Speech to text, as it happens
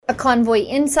A Convoy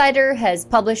insider has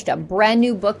published a brand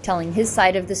new book telling his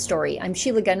side of the story. I'm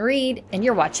SHEILA Gunn Reid, and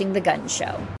you're watching The Gun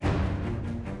Show.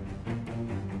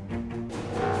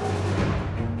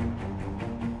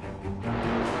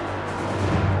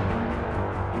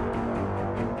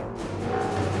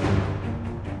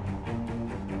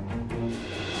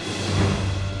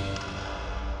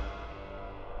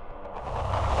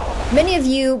 Many of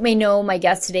you may know my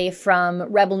guest today from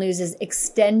Rebel News'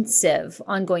 extensive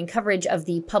ongoing coverage of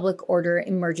the Public Order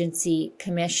Emergency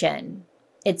Commission.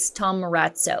 It's Tom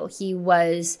Marazzo. He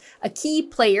was a key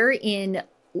player in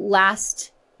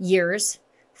last year's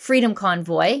Freedom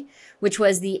Convoy, which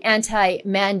was the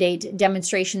anti-mandate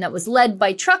demonstration that was led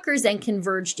by truckers and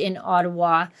converged in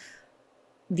Ottawa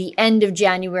the end of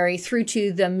January through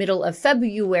to the middle of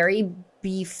February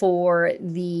before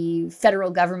the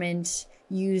federal government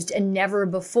used a never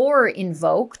before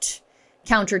invoked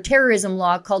counterterrorism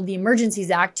law called the Emergencies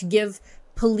Act to give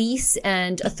police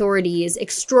and authorities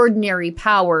extraordinary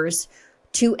powers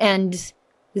to end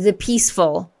the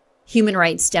peaceful human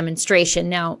rights demonstration.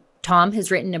 Now, Tom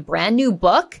has written a brand new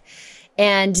book,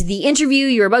 and the interview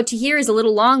you're about to hear is a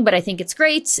little long, but I think it's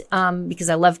great because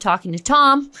I love talking to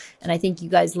Tom, and I think you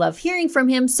guys love hearing from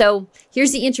him. So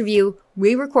here's the interview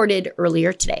we recorded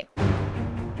earlier today.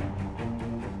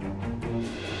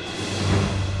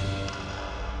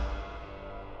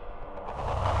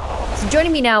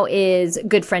 Joining me now is a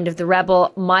good friend of the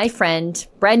Rebel, my friend,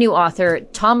 brand new author,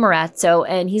 Tom Marazzo,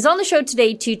 and he's on the show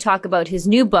today to talk about his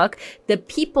new book, The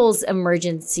People's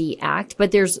Emergency Act.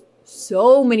 But there's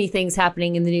so many things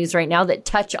happening in the news right now that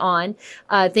touch on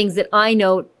things that I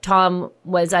know Tom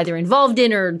was either involved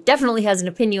in or definitely has an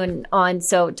opinion on.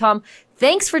 So, Tom,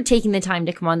 thanks for taking the time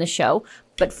to come on the show.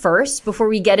 But first, before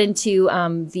we get into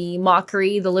the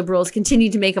mockery the Liberals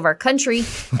continue to make of our country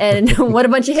and what a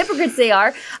bunch of hypocrites they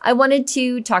are, I wanted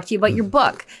to talk to you about your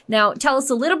book. Now, tell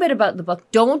us a little bit about the book.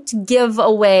 Don't give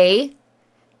away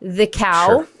the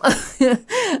cow. Sure.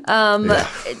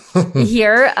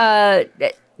 Here.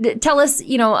 Tell us,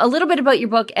 a little bit about your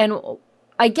book, and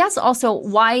I guess also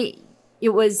why it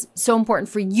was so important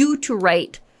for you to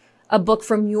write a book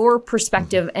from your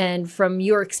perspective and from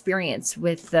your experience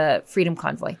with the Freedom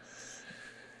Convoy.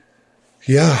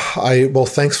 Yeah, well,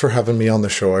 thanks for having me on the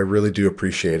show. I really do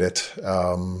appreciate it.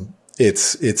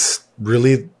 It's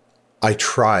really, I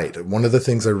tried. One of the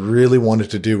things I really wanted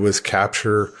to do was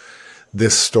capture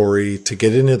this story to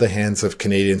get into the hands of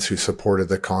Canadians who supported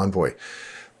the convoy.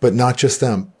 But not just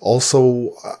them.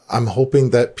 Also, I'm hoping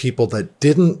that people that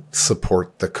didn't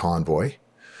support the convoy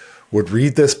would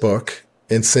read this book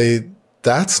and say,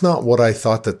 that's not what I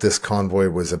thought that this convoy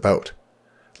was about.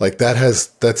 Like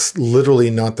that's literally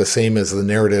not the same as the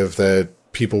narrative that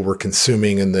people were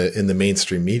consuming in the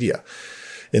mainstream media.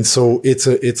 And so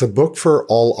it's a book for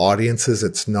all audiences.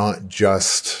 It's not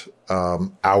just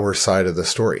our side of the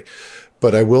story.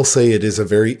 But I will say it is a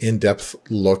very in-depth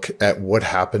look at what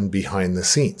happened behind the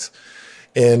scenes.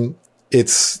 And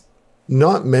it's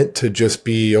not meant to just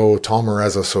be, oh, Tom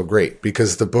Marazzo's so great,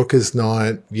 because the book is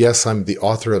not, yes, I'm the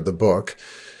author of the book.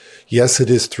 Yes, it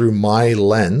is through my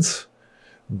lens,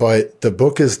 but the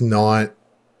book is not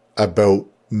about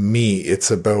me. It's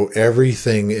about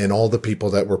everything and all the people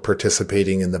that were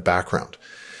participating in the background.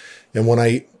 And when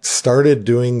I started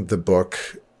doing the book,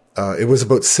 it was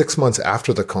about 6 months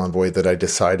after the convoy that I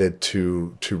decided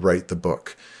to write the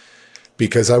book,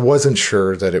 because I wasn't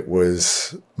sure that it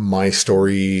was my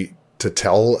story to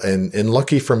tell. And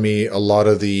lucky for me, a lot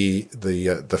of the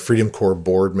Freedom Corps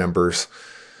board members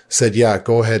said, yeah,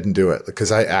 go ahead and do it.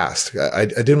 Because I asked, I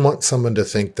didn't want someone to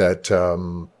think that,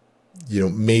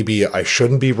 maybe I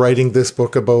shouldn't be writing this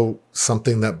book about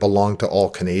something that belonged to all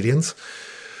Canadians.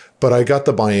 But I got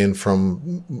the buy-in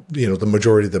from, the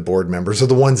majority of the board members, or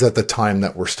the ones at the time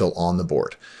that were still on the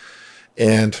board.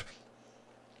 And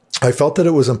I felt that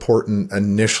it was important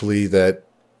initially that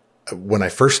when I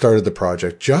first started the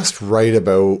project, just write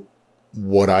about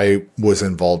what I was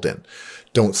involved in.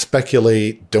 Don't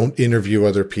speculate. Don't interview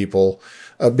other people,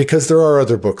 because there are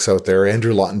other books out there.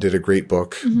 Andrew Lawton did a great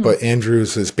book, but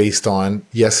Andrew's is based on,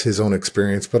 yes, his own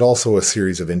experience, but also a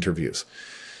series of interviews.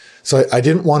 So I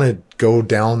didn't want to go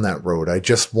down that road. I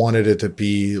just wanted it to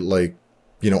be like,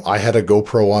 I had a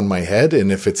GoPro on my head,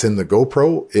 and if it's in the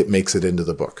GoPro, it makes it into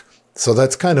the book. So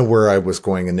that's kind of where I was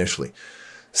going initially.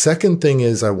 Second thing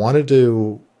is I wanted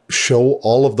to show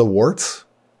all of the warts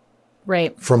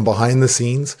right from behind the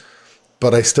scenes,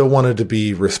 but I still wanted to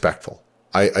be respectful.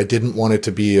 I didn't want it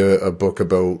to be a book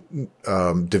about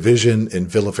division and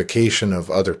vilification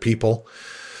of other people.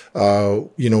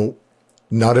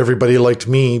 Not everybody liked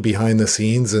me behind the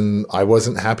scenes, and I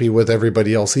wasn't happy with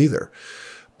everybody else either.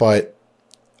 But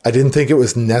I didn't think it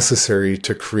was necessary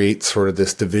to create sort of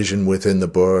this division within the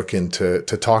book and to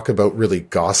talk about really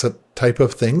gossip type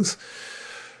of things.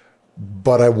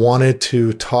 But I wanted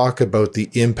to talk about the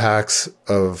impacts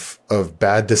of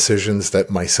bad decisions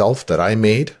that I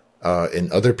made,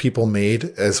 and other people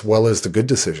made, as well as the good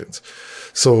decisions.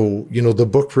 So, the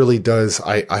book really does,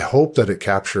 I hope that it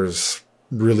captures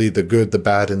really the good, the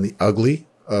bad, and the ugly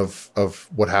of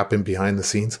what happened behind the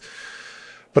scenes.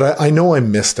 But I know I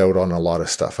missed out on a lot of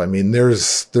stuff. I mean,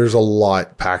 there's a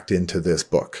lot packed into this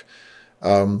book.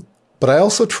 But I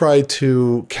also tried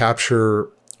to capture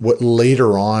what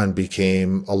later on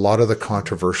became a lot of the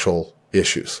controversial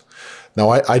issues. Now,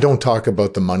 I don't talk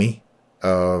about the money,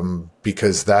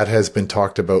 because that has been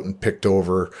talked about and picked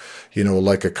over,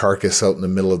 like a carcass out in the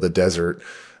middle of the desert,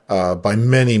 by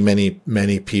many, many,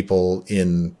 many people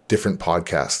in different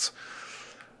podcasts.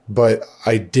 But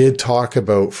I did talk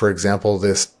about, for example,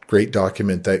 this great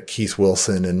document that Keith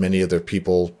Wilson and many other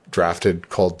people drafted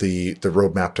called the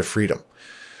Roadmap to Freedom.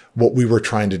 What we were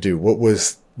trying to do, what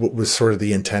was sort of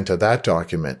the intent of that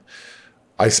document.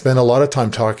 I spent a lot of time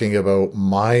talking about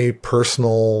my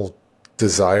personal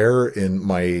desire in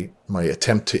my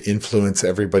attempt to influence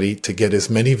everybody to get as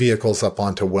many vehicles up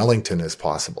onto Wellington as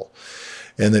possible.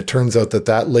 And it turns out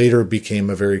that later became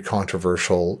a very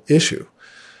controversial issue.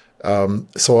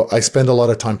 So I spend a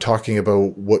lot of time talking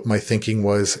about what my thinking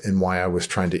was and why I was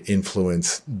trying to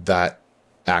influence that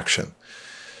action.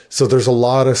 So there's a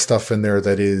lot of stuff in there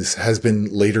that has been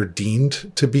later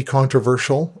deemed to be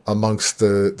controversial amongst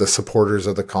the supporters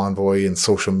of the convoy and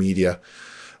social media.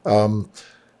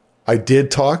 I did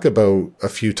talk about a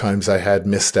few times I had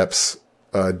missteps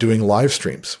doing live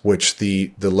streams, which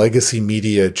the legacy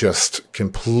media just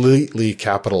completely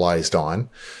capitalized on.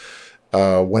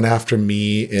 Went after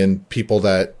me and people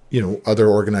that, other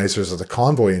organizers of the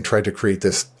convoy, and tried to create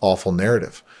this awful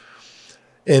narrative.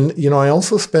 And, I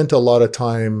also spent a lot of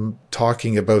time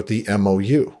talking about the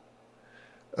MOU,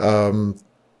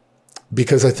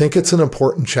 because I think it's an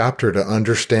important chapter to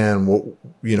understand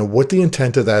what the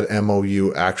intent of that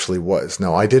MOU actually was.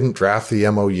 Now, I didn't draft the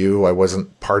MOU. I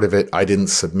wasn't part of it. I didn't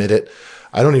submit it.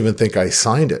 I don't even think I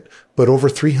signed it, but over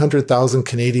 300,000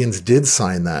 Canadians did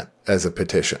sign that as a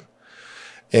petition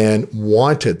and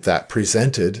wanted that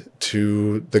presented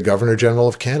to the Governor General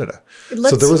of Canada.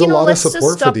 So there was a lot of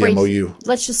support for the MOU.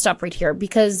 Let's just stop right here,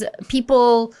 because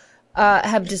people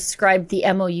have described the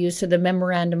MOU, so the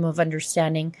Memorandum of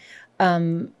Understanding,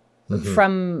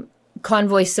 from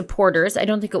convoy supporters. I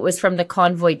don't think it was from the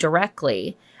convoy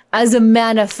directly, as a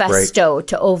manifesto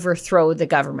to overthrow the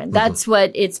government. That's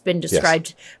what it's been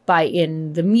described by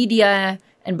in the media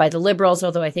and by the Liberals,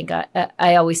 although I think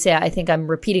I always say, I think I'm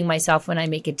repeating myself when I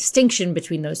make a distinction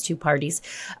between those two parties.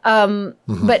 But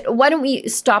why don't we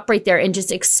stop right there and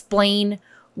just explain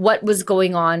what was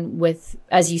going on with,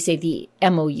 as you say, the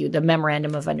MOU, the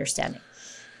Memorandum of Understanding?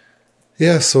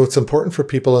 Yeah, so it's important for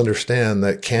people to understand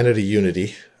that Canada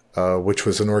Unity, which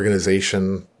was an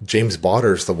organization, James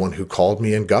Botter's the one who called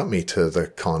me and got me to the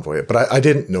convoy. But I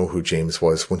didn't know who James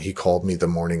was when he called me the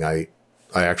morning I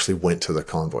actually went to the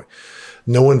convoy.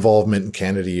 No involvement in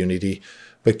Canada Unity,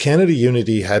 but Canada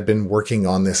Unity had been working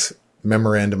on this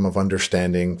Memorandum of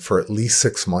Understanding for at least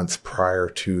 6 months prior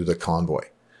to the convoy.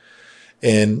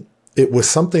 And it was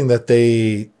something that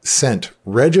they sent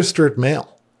registered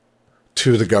mail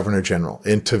to the Governor General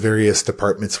and to various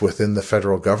departments within the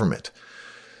federal government.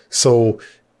 So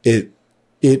it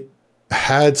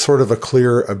had sort of a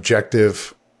clear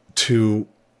objective to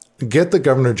get the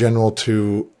Governor General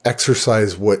to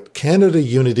exercise what Canada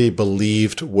Unity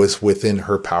believed was within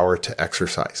her power to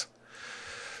exercise.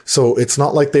 So it's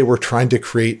not like they were trying to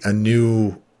create a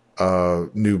new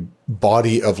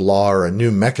body of law or a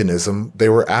new mechanism. They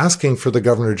were asking for the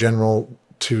Governor General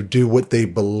to do what they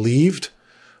believed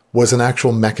was an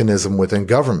actual mechanism within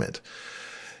government.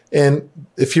 And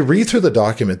if you read through the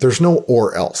document, there's no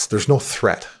or else. There's no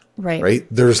threat. Right.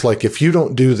 There's like, if you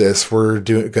don't do this, we're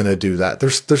going to do that.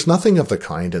 There's nothing of the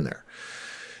kind in there.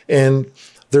 And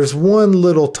there's one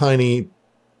little tiny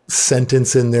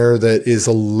sentence in there that is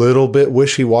a little bit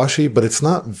wishy-washy, but it's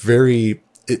not very,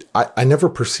 I never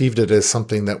perceived it as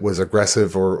something that was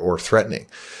aggressive or threatening.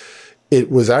 It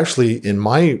was actually, in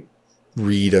my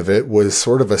read of it, was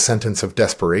sort of a sentence of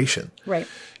desperation. Right.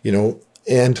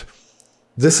 And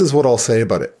this is what I'll say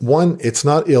about it. One, it's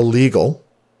not illegal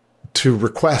to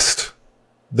request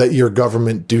that your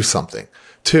government do something.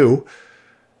 Two,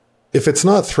 if it's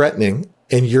not threatening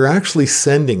and you're actually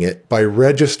sending it by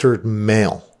registered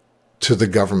mail to the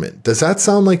government, does that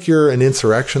sound like you're an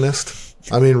insurrectionist?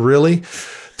 I mean, really?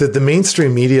 Did the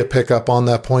mainstream media pick up on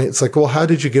that point? It's like, well, how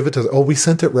did you give it to we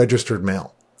sent it registered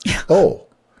mail. Oh,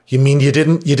 You mean you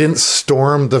didn't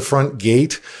storm the front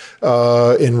gate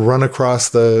and run across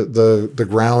the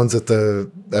grounds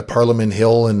at Parliament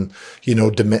Hill and,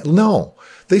 demand? No,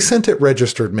 they sent it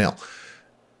registered mail.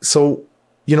 So,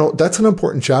 that's an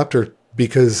important chapter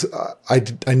because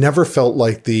I never felt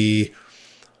like the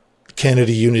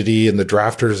Canada Unity and the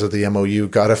drafters of the MOU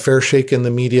got a fair shake in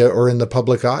the media or in the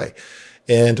public eye.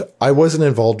 And I wasn't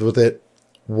involved with it.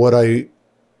 The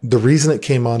reason it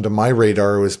came onto my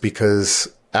radar was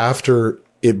because after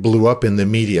it blew up in the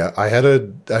media, I had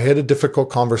a difficult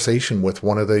conversation with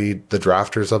one of the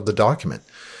drafters of the document.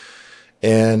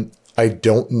 And I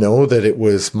don't know that it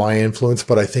was my influence,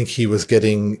 but I think he was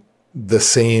getting the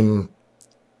same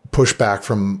pushback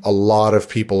from a lot of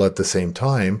people at the same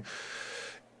time.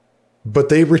 But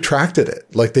they retracted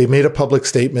it. Like, they made a public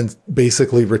statement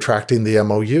basically retracting the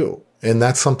MOU. And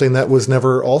that's something that was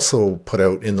never also put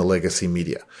out in the legacy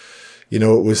media. It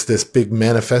was this big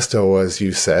manifesto, as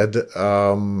you said.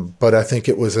 But I think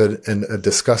it was a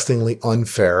disgustingly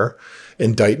unfair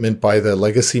indictment by the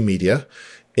legacy media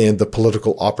and the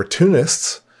political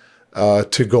opportunists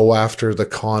to go after the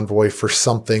convoy for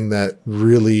something that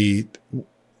really,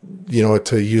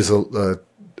 to use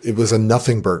it was a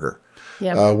nothing burger.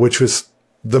 Yeah. Which was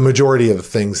the majority of the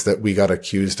things that we got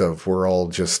accused of were all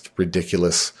just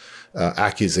ridiculous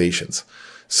accusations.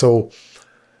 So,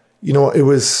 it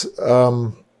was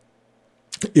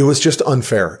just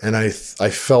unfair. And I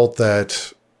felt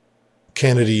that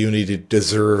Canada Unity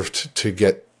deserved to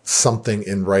get something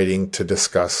in writing to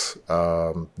discuss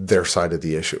their side of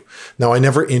the issue. Now, I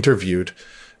never interviewed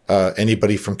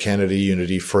anybody from Canada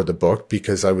Unity for the book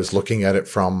because I was looking at it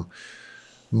from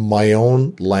my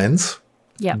own lens.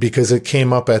 Yeah. Because it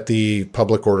came up at the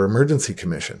Public Order Emergency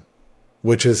Commission,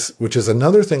 which is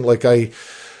another thing. Like, I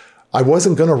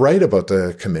wasn't going to write about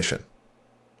the commission.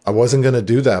 I wasn't going to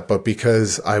do that, but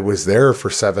because I was there for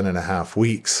 7.5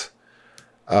 weeks,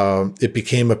 it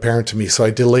became apparent to me. So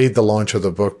I delayed the launch of the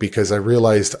book because I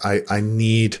realized I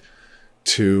need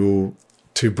to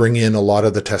bring in a lot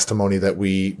of the testimony that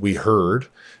we heard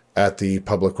at the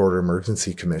Public Order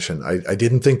Emergency Commission. I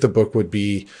didn't think the book would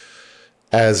be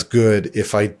as good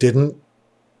if I didn't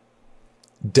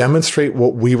demonstrate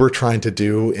what we were trying to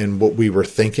do and what we were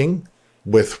thinking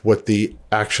with what the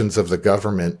actions of the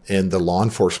government and the law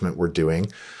enforcement were doing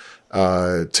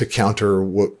to counter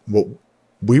what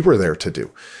we were there to do.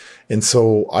 And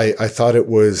so I thought it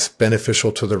was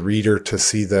beneficial to the reader to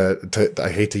see that, I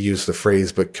hate to use the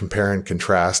phrase, but compare and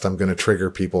contrast. I'm going to trigger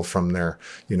people from their,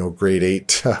 grade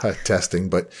 8 testing,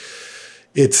 but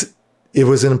it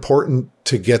was important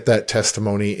to get that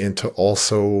testimony and to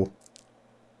also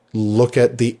look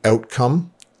at the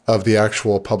outcome of the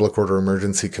actual Public Order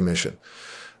Emergency Commission.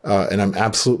 And I'm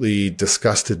absolutely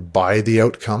disgusted by the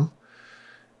outcome.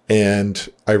 And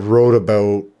I wrote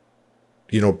about,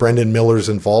 Brendan Miller's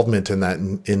involvement in that,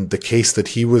 in the case that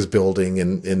he was building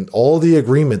and all the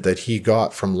agreement that he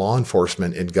got from law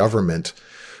enforcement and government.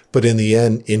 But in the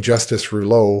end, Injustice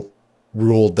Rouleau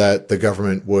ruled that the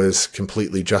government was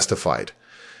completely justified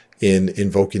in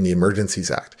invoking the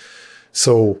Emergencies Act.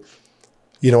 So,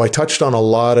 I touched on a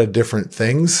lot of different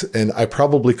things, and I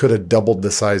probably could have doubled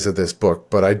the size of this book,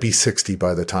 but I'd be 60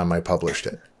 by the time I published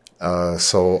it.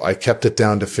 So I kept it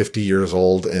down to 50 years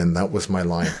old, and that was my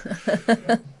line.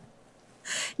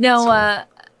 Now,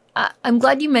 I'm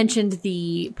glad you mentioned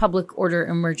the Public Order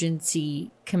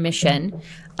Emergency Commission,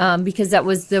 because that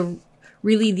was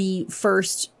really the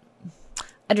first,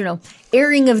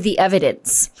 airing of the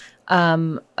evidence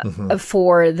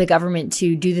for the government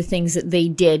to do the things that they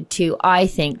did to, I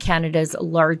think, Canada's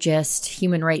largest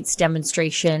human rights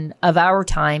demonstration of our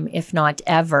time, if not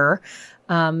ever.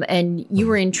 And you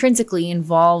were intrinsically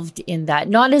involved in that,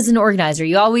 not as an organizer.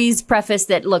 You always preface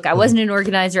that, look, I wasn't an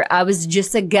organizer. I was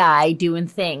just a guy doing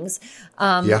things,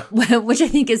 which I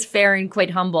think is fair and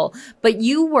quite humble. But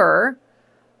you were,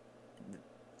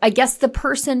 I guess, the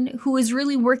person who was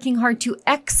really working hard to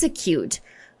execute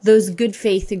those good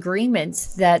faith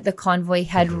agreements that the convoy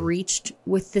had reached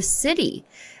with the city,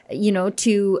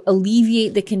 to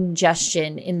alleviate the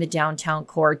congestion in the downtown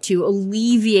core, to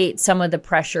alleviate some of the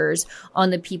pressures on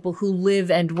the people who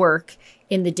live and work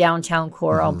in the downtown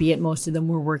core, albeit most of them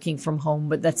were working from home,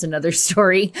 but that's another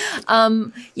story.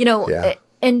 And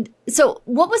so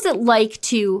what was it like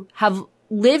to have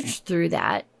lived through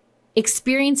that,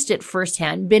 experienced it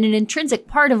firsthand, been an intrinsic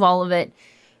part of all of it,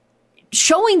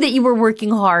 showing that you were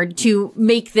working hard to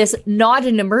make this not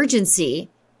an emergency,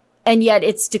 and yet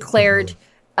it's declared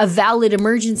a valid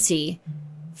emergency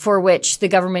for which the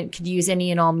government could use any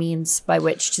and all means by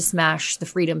which to smash the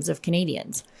freedoms of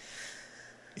Canadians?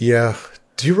 Yeah.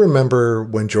 Do you remember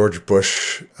when George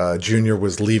Bush Jr.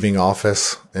 was leaving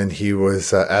office and he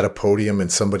was at a podium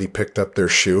and somebody picked up their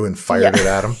shoe and fired it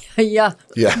at him? Yeah.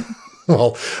 Yeah.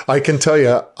 Well, I can tell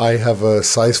you, I have a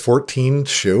size 14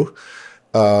 shoe.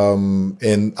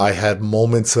 And I had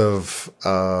moments of,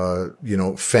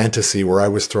 fantasy where I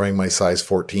was throwing my size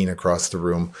 14 across the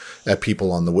room at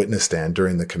people on the witness stand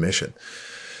during the commission.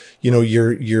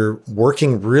 You're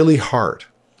working really hard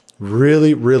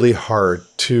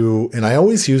to, and I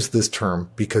always use this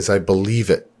term because I believe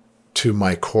it to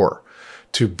my core,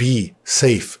 to be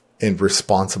safe and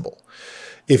responsible.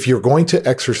 If you're going to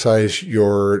exercise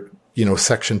your,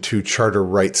 Section 2 charter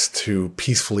rights to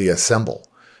peacefully assemble,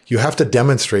 you have to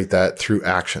demonstrate that through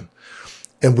action.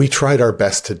 And we tried our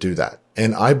best to do that.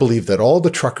 And I believe that all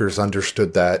the truckers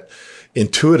understood that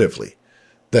intuitively,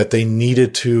 that they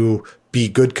needed to be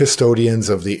good custodians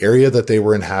of the area that they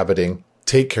were inhabiting,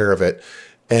 take care of it,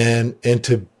 and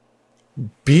to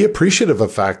be appreciative of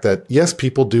the fact that, yes,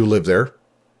 people do live there.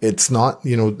 It's not,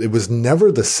 it was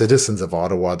never the citizens of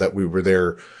Ottawa that we were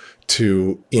there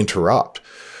to interrupt.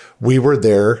 We were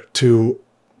there to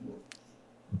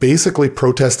basically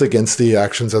protest against the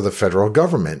actions of the federal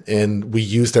government. And we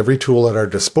used every tool at our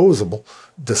disposal,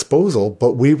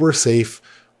 but we were safe.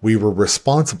 We were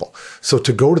responsible. So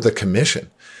to go to the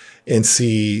commission and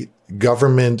see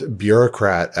government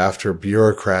bureaucrat after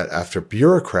bureaucrat after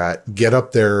bureaucrat get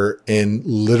up there and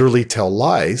literally tell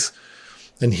lies.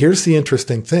 And here's the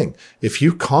interesting thing. If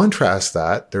you contrast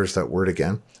that, there's that word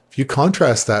again. If you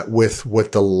contrast that with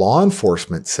what the law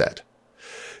enforcement said,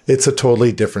 it's a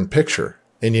totally different picture.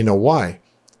 And you know why?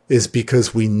 Is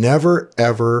because we never,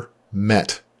 ever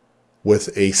met with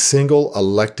a single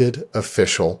elected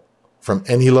official from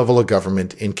any level of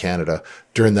government in Canada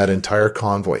during that entire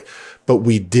convoy. But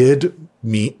we did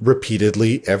meet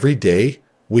repeatedly every day.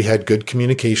 We had good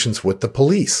communications with the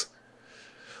police.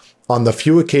 On the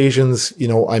few occasions,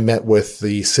 I met with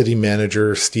the city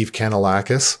manager, Steve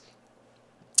Kanalakis,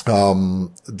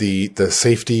 the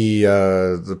safety,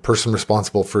 the person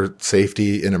responsible for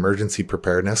safety and emergency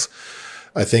preparedness.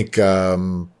 I think,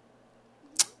 Kim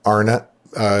Arnott,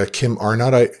 or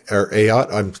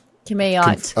Ayotte. Kim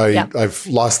Ayotte. I've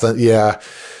lost that. Yeah.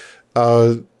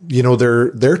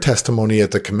 Their testimony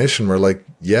at the commission were like,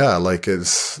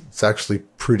 it's actually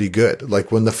pretty good.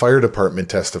 Like when the fire department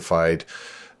testified,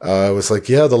 it was like,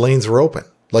 yeah, the lanes were open.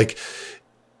 Like,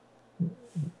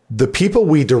 the people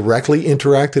we directly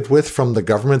interacted with from the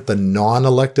government, the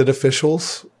non-elected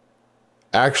officials,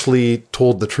 actually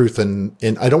told the truth and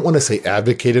I don't want to say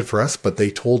advocated for us, but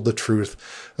they told the truth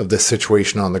of the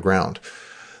situation on the ground.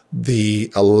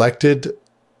 The elected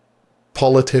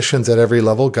politicians at every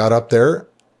level got up there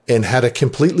and had a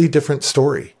completely different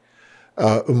story.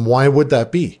 And why would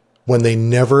that be? When they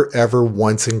never, ever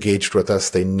once engaged with us,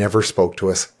 they never spoke to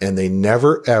us, and they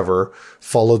never, ever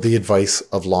followed the advice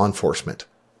of law enforcement.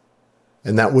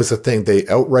 And that was the thing. They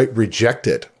outright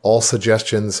rejected all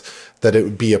suggestions that it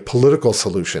would be a political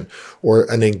solution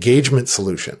or an engagement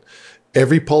solution.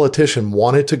 Every politician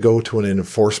wanted to go to an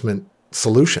enforcement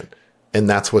solution. And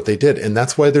that's what they did. And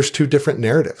that's why there's two different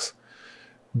narratives.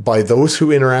 By those who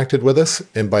interacted with us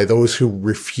and by those who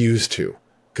refused to,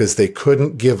 because they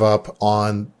couldn't give up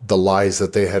on the lies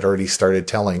that they had already started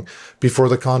telling before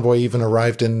the convoy even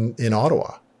arrived in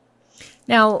Ottawa.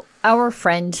 Now, our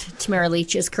friend Tamara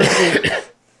Leach is currently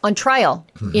on trial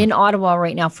in Ottawa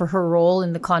right now for her role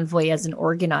in the convoy as an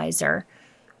organizer.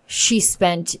 She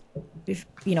spent,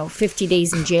 50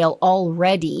 days in jail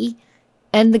already,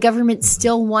 and the government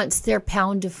still wants their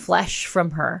pound of flesh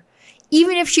from her.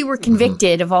 Even if she were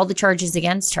convicted of all the charges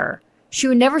against her, she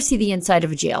would never see the inside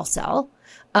of a jail cell.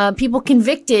 People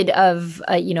convicted of,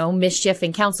 mischief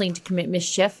and counseling to commit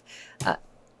mischief,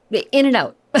 in and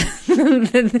out.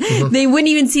 They wouldn't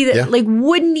even see that,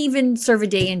 wouldn't even serve a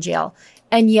day in jail.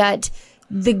 And yet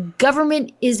the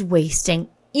government is wasting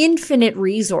infinite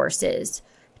resources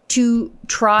to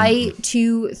try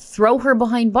to throw her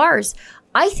behind bars.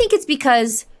 I think it's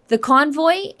because the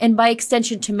convoy, and by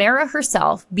extension, Tamara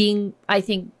herself being, I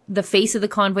think, the face of the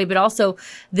convoy, but also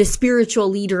the spiritual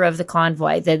leader of the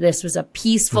convoy, that this was a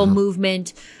peaceful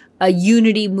movement, a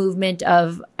unity movement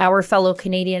of our fellow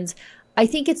Canadians. I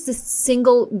think it's the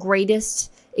single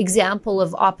greatest example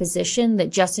of opposition that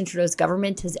Justin Trudeau's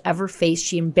government has ever faced.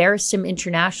 She embarrassed him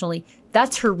internationally.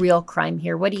 That's her real crime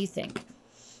here. What do you think?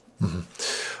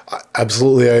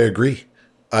 Absolutely, I agree.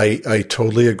 I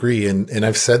totally agree. And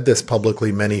I've said this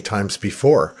publicly many times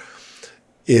before,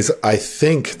 is I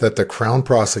think that the Crown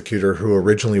prosecutor who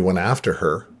originally went after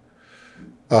her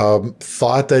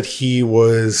thought that he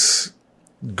was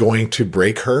going to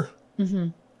break her.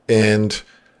 And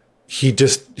he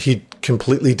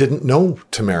completely didn't know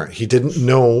Tamara. He didn't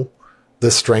know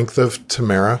the strength of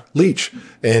Tamara Leach,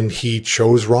 and he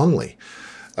chose wrongly.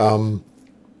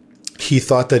 He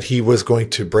thought that he was going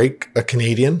to break a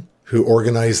Canadian who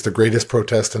organized the greatest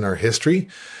protest in our history.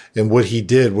 And what he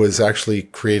did was actually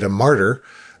create a martyr,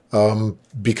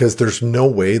 because there's no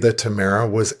way that Tamara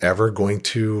was ever going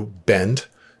to bend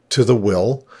to the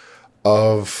will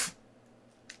of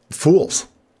fools,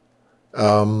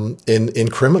 in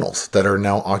criminals that are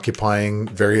now occupying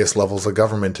various levels of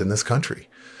government in this country.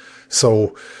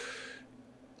 So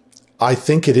I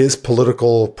think it is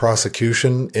political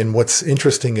prosecution. And what's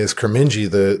interesting is Kerminji,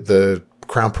 the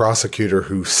Crown prosecutor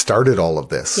who started all of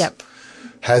this,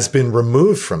 has been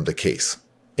removed from the case.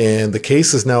 And the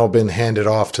case has now been handed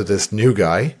off to this new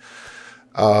guy.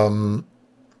 And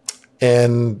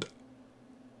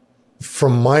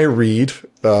from my read,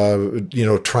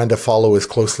 trying to follow as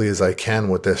closely as I can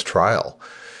with this trial,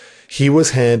 he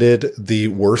was handed the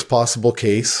worst possible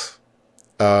case.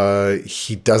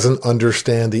 He doesn't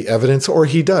understand the evidence, or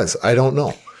he does. I don't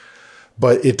know.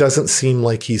 But it doesn't seem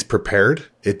like he's prepared.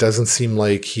 It doesn't seem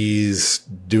like he's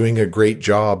doing a great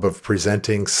job of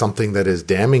presenting something that is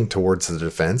damning towards the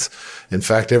defense. In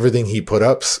fact, everything he put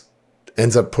up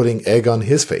ends up putting egg on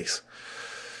his face.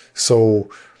 So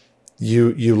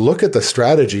you look at the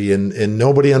strategy, and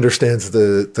nobody understands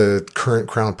the current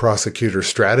Crown prosecutor's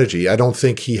strategy. I don't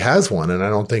think he has one, and I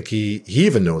don't think he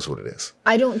even knows what it is.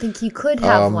 I don't think he could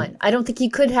have one. I don't think he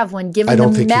could have one given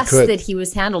the mess that he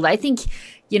was handled. I think,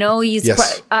 he's,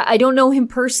 I don't know him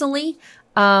personally.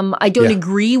 I don't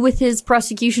agree with his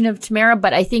prosecution of Tamara,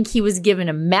 but I think he was given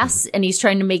a mess, and he's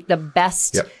trying to make the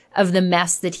best of the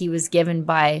mess that he was given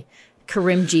by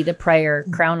Karimjee, the prior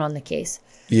Crown on the case.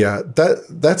 Yeah,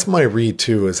 that's my read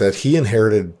too, is that he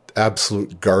inherited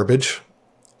absolute garbage.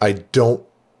 I don't,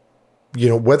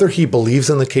 whether he believes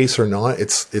in the case or not,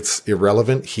 it's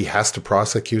irrelevant. He has to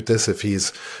prosecute this if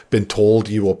he's been told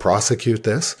you will prosecute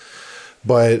this.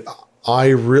 But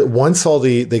once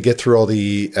they get through all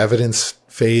the evidence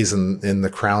phase and the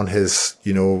Crown has,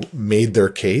 made their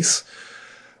case,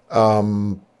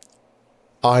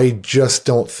 I just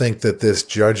don't think that this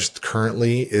judge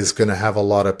currently is going to have a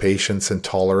lot of patience and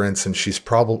tolerance. And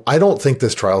I don't think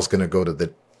this trial is going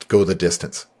to go the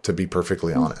distance, to be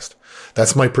perfectly honest.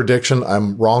 That's my prediction.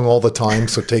 I'm wrong all the time,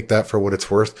 so take that for what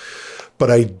it's worth. But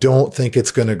I don't think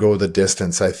it's going to go the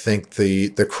distance. I think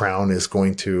the Crown is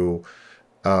going to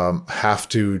have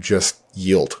to just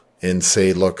yield and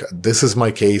say, look, this is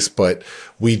my case, but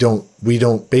we don't,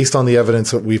 based on the evidence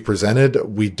that we've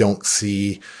presented, we don't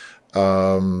see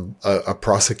a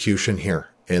prosecution here,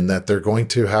 and that they're going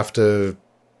to have to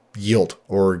yield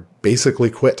or basically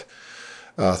quit,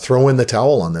 throw in the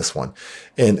towel on this one.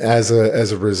 And as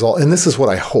a result, and this is what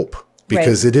I hope,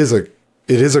 because it is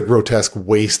a grotesque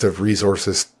waste of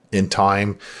resources and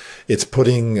time. It's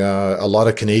putting a lot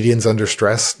of Canadians under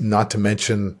stress, not to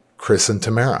mention Chris and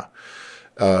Tamara.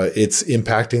 It's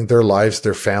impacting their lives,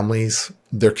 their families,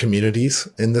 their communities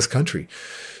in this country.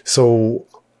 So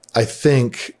I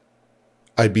think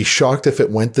I'd be shocked if it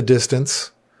went the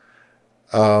distance,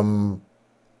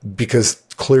 because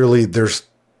clearly there's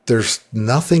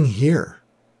nothing here.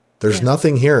 There's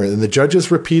nothing here. And the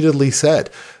judges repeatedly said,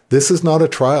 this is not a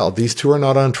trial. These two are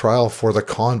not on trial for the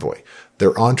convoy.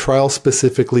 They're on trial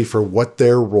specifically for what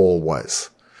their role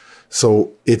was.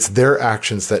 So it's their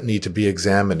actions that need to be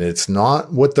examined. It's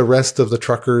not what the rest of the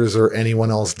truckers or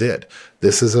anyone else did.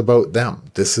 This is about them.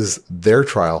 This is their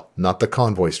trial, not the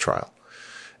convoy's trial.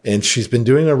 And she's been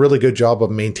doing a really good job of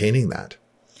maintaining that.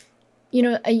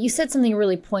 You said something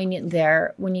really poignant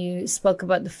there when you spoke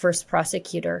about the first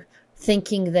prosecutor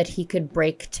thinking that he could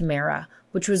break Tamara,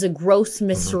 which was a gross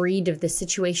misread of the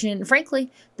situation. And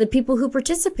frankly, the people who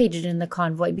participated in the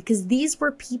convoy, because these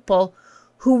were people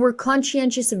who were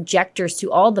conscientious objectors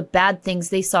to all the bad things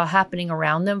they saw happening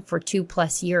around them for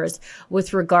 2+ years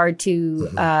with regard to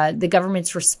the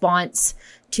government's response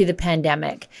to the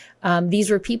pandemic.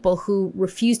 These were people who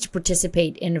refused to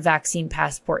participate in a vaccine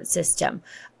passport system,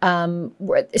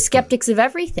 were skeptics of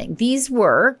everything. These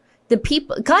were the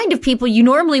kind of people you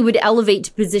normally would elevate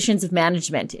to positions of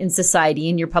management in society,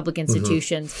 in your public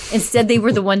institutions. Instead, they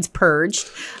were the ones purged.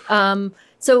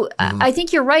 So I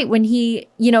think you're right when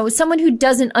someone who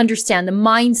doesn't understand the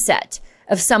mindset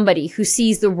of somebody who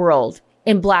sees the world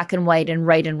in black and white and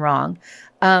right and wrong,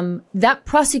 that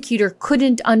prosecutor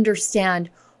couldn't understand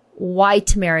why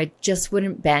Tamara just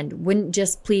wouldn't bend, wouldn't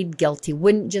just plead guilty,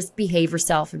 wouldn't just behave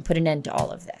herself and put an end to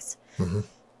all of this.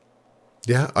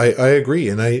 Yeah, I agree.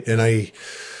 And I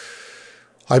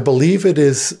believe it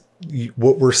is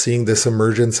what we're seeing, this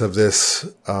emergence of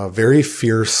this very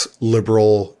fierce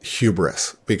liberal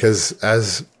hubris, because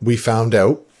as we found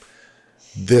out,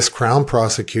 this Crown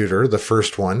prosecutor, the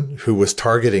first one who was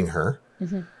targeting her,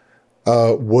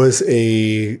 was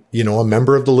a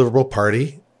member of the Liberal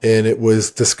Party, and it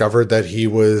was discovered that he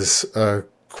was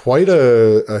quite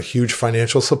a huge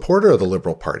financial supporter of the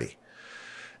Liberal Party.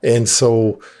 And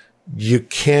so you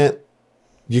can't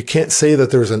say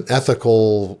that there's an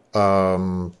ethical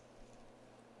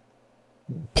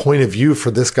point of view for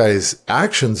this guy's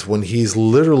actions when he's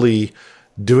literally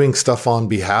doing stuff on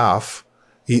behalf.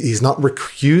 He's not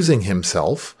recusing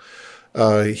himself.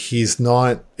 He's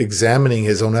not examining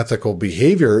his own ethical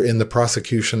behavior in the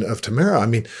prosecution of Tamara. I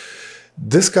mean,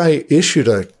 this guy issued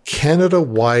a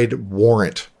Canada-wide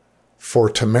warrant for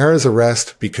Tamara's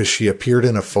arrest because she appeared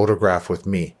in a photograph with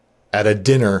me at a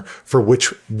dinner for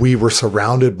which we were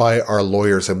surrounded by our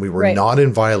lawyers, and we were not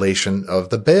in violation of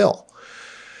the bail.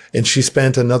 And she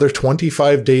spent another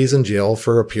 25 days in jail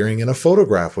for appearing in a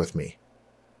photograph with me.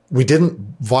 We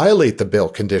didn't violate the bail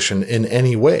condition in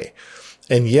any way.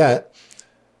 And yet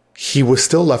he was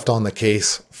still left on the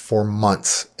case for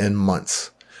months and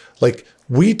months. Like,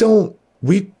 we don't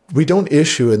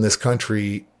issue in this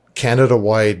country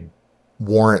Canada-wide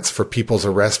warrants for people's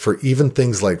arrest for even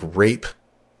things like rape.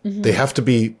 They have to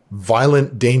be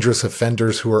violent, dangerous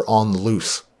offenders who are on the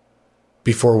loose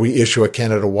before we issue a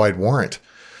Canada-wide warrant.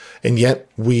 And yet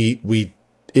we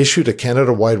issued a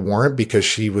Canada-wide warrant because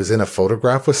she was in a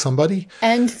photograph with somebody.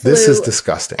 And this is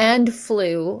disgusting. And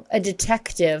flew a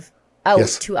detective out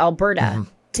to Alberta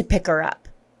to pick her up.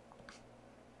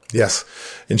 Yes.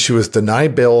 And she was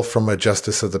denied bail from a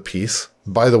justice of the peace.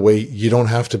 By the way, you don't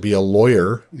have to be a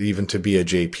lawyer even to be a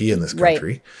JP in this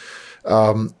country.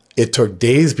 It took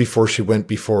days before she went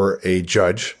before a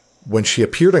judge. When she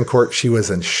appeared in court, she was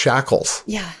in shackles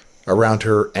around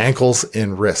her ankles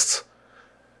and wrists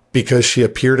because she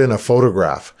appeared in a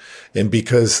photograph. And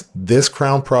because this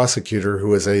Crown prosecutor,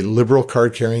 who is a Liberal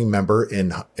card-carrying member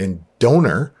and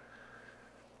donor,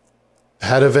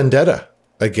 had a vendetta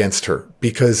against her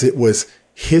because it was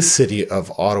his city of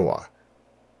Ottawa,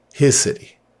 his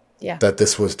city, that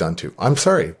this was done to. I'm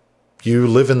sorry. You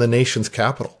live in the nation's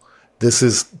capital. This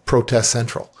is protest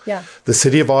central. The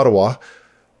city of Ottawa,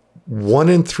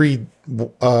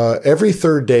 every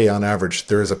third day on average,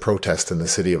 there is a protest in the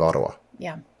city of Ottawa.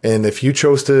 And if you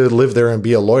chose to live there and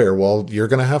be a lawyer, well, you're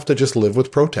going to have to just live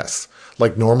with protests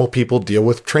like normal people deal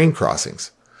with train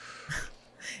crossings.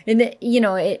 And,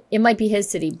 it might be his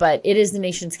city, but it is the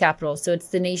nation's capital. So it's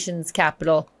the nation's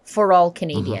capital for all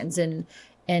Canadians. For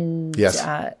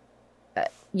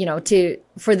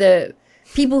the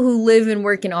people who live and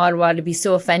work in Ottawa to be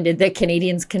so offended that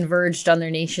Canadians converged on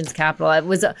their nation's capital. It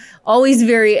was always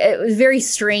very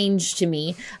strange to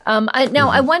me.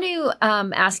 I want to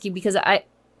ask you, because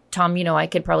Tom, I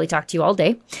could probably talk to you all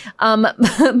day.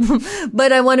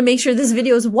 But I want to make sure this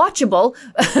video is watchable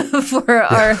for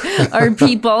our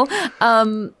people.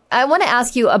 I want to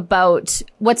ask you about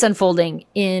what's unfolding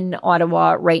in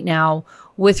Ottawa right now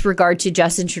with regard to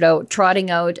Justin Trudeau trotting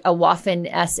out a Waffen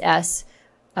SS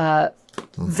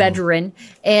veteran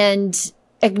and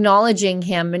acknowledging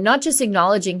him, and not just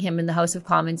acknowledging him in the House of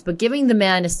Commons, but giving the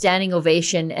man a standing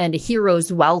ovation and a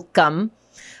hero's welcome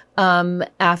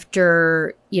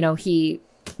after,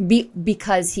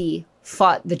 because he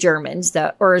fought the Germans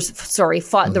the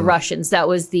Russians. That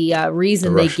was the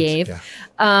reason they gave.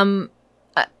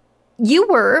 You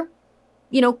were,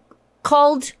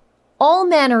 called all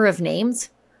manner of names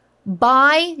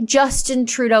by Justin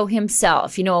Trudeau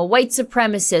himself, a white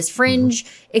supremacist, fringe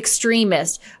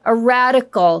extremist, a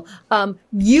radical.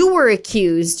 You were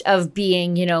accused of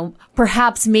being,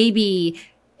 perhaps maybe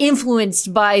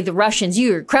influenced by the Russians.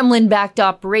 You were Kremlin-backed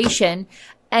operation.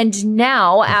 And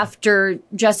now, after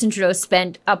Justin Trudeau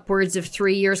spent upwards of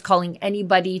 3 years calling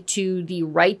anybody to the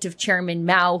right of Chairman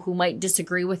Mao who might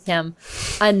disagree with him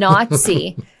a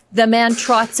Nazi, the man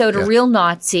trots out a real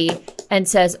Nazi and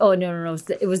says, "Oh, no,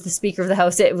 it was the Speaker of the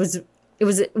House.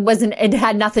 It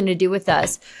had nothing to do with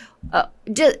us."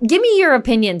 Just give me your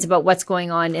opinions about what's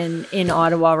going on in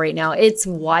Ottawa right now. It's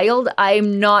wild.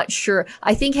 I'm not sure.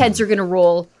 I think heads are going to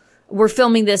roll. We're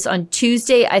filming this on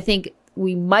Tuesday. I think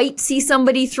we might see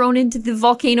somebody thrown into the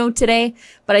volcano today,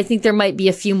 but I think there might be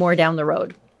a few more down the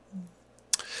road.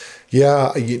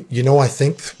 Yeah, I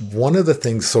think one of the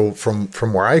things, so from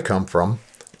where I come from,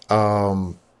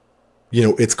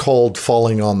 it's called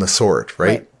falling on the sword,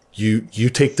 right? You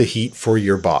take the heat for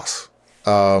your boss.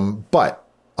 But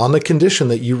on the condition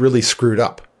that you really screwed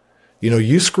up.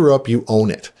 You screw up, you own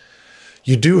it.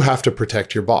 You do have to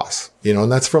protect your boss,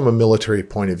 and that's from a military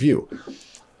point of view.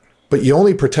 but you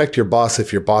only protect your boss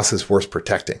if your boss is worth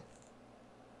protecting.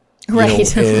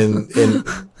 Right. And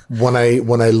when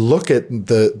I look at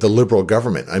the Liberal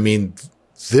government, I mean,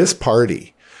 this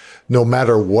party, no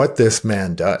matter what this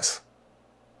man does,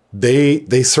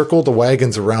 they circle the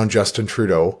wagons around Justin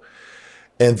Trudeau,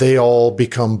 and they all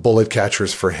become bullet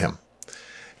catchers for him.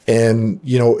 And,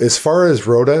 as far as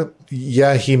Rhoda,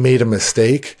 yeah, he made a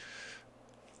mistake.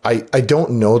 I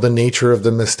don't know the nature of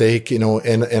the mistake, and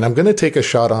I'm going to take a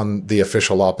shot on the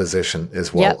official opposition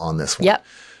as well on this one. Yep.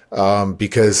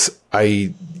 Because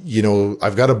I've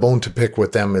got a bone to pick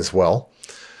with them as well.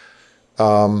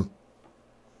 But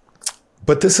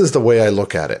this is the way I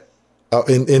look at it.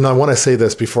 And I want to say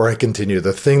this before I continue.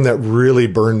 The thing that really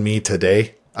burned me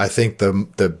today, I think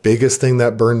the biggest thing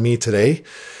that burned me today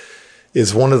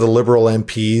is one of the Liberal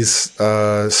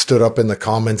MPs stood up in the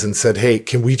comments and said, hey,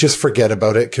 can we just forget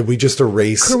about it? Can we just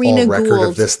erase all record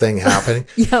of this thing happening?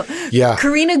 Yeah.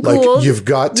 Karina Gould. Like, you've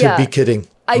got to be kidding.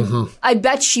 I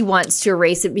bet she wants to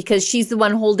erase it because she's the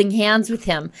one holding hands with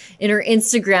him in her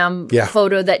Instagram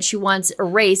photo that she wants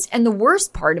erased. And the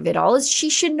worst part of it all is she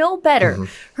should know better.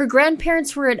 Her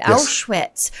grandparents were at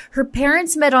Auschwitz. Her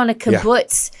parents met on a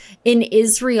kibbutz in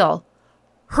Israel.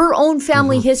 Her own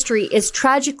family history is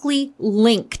tragically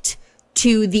linked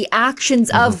to the actions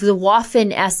of the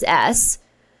Waffen SS.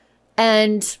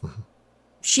 And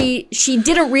she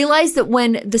didn't realize that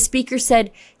when the speaker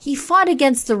said he fought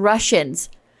against the Russians,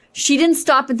 she didn't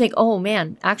stop and think, oh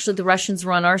man, actually the Russians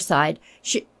were on our side.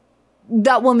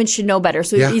 That woman should know better.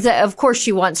 So of course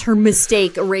she wants her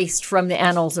mistake erased from the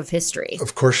annals of history.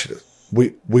 Of course she does.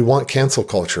 We want cancel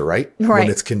culture, right? When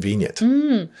it's convenient.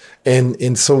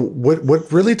 And so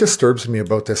what really disturbs me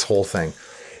about this whole thing,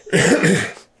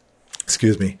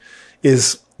 excuse me,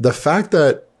 is the fact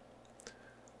that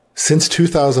since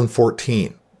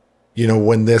 2014,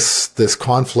 when this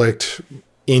conflict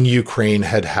in Ukraine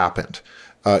had happened,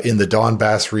 in the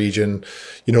Donbass region,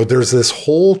 there's this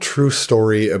whole true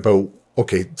story about,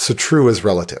 okay, so true is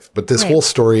relative, but this whole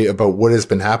story about what has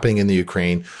been happening in the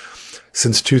Ukraine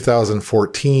since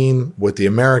 2014 with the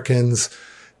Americans,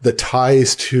 the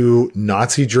ties to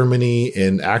Nazi Germany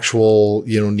and actual,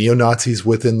 neo-Nazis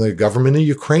within the government of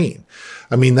Ukraine.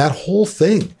 I mean, that whole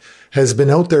thing has been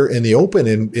out there in the open.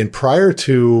 And prior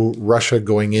to Russia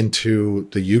going into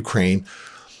the Ukraine,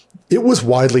 it was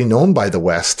widely known by the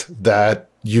West that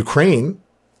Ukraine,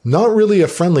 not really a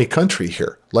friendly country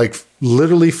here, like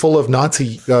literally full of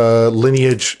Nazi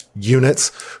lineage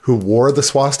units who wore the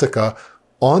swastika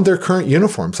on their current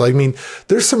uniforms. I mean,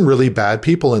 there's some really bad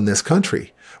people in this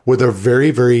country with a very,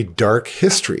 very dark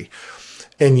history.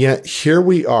 And yet here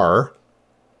we are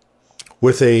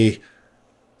with a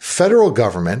federal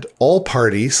government, all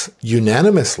parties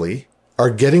unanimously are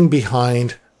getting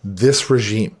behind this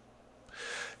regime.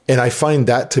 And I find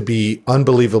that to be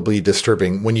unbelievably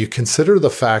disturbing when you consider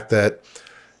the fact that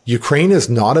Ukraine is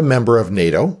not a member of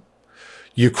NATO.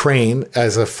 Ukraine,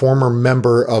 as a former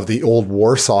member of the old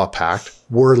Warsaw Pact,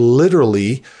 were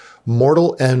literally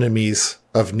mortal enemies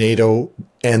of NATO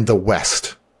and the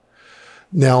West.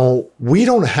 Now, we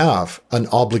don't have an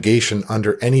obligation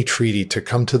under any treaty to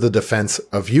come to the defense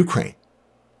of Ukraine.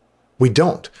 We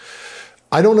don't.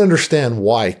 I don't understand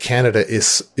why Canada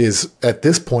is at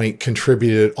this point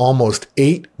contributed almost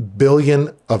 $8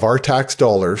 billion of our tax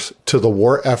dollars to the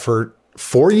war effort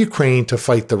for Ukraine to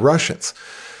fight the Russians.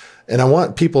 And I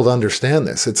want people to understand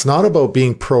this. It's not about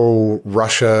being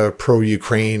pro-Russia,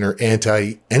 pro-Ukraine, or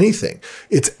anti-anything.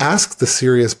 It's ask the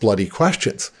serious, bloody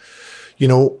questions.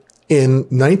 In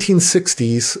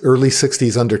 1960s, early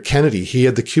 60s under Kennedy, he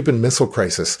had the Cuban Missile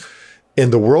Crisis.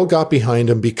 And the world got behind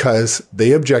him because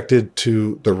they objected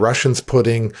to the Russians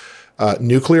putting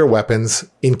nuclear weapons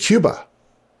in Cuba.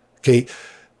 Okay.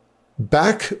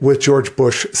 Back with George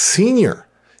Bush Sr.,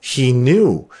 he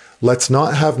knew, let's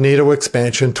not have NATO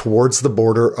expansion towards the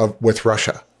border with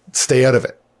Russia. Stay out of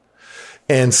it.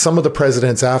 And some of the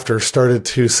presidents after started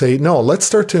to say, no, let's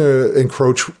start to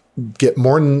encroach, get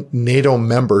more NATO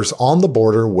members on the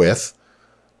border with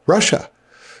Russia.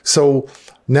 So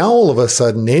now all of a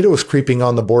sudden, NATO is creeping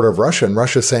on the border of Russia, and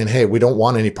Russia's saying, hey, we don't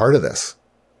want any part of this.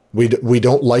 We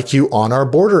don't like you on our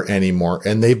border anymore.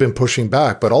 And they've been pushing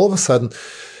back. But all of a sudden,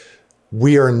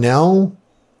 we are now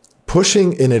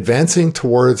pushing and advancing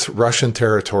towards Russian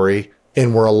territory,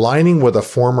 and we're aligning with a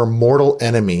former mortal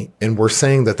enemy. And we're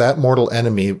saying that mortal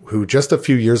enemy, who just a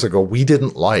few years ago we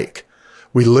didn't like,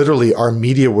 our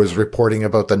media was reporting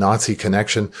about the Nazi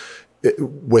connection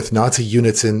with Nazi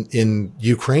units in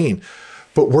Ukraine.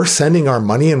 But we're sending our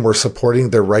money and we're supporting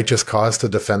their righteous cause to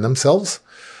defend themselves.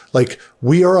 Like,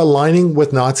 we are aligning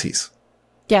with Nazis.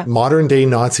 Yeah. Modern day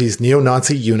Nazis,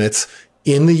 neo-Nazi units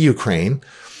in the Ukraine.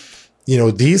 You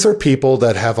know, these are people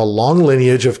that have a long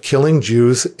lineage of killing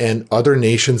Jews and other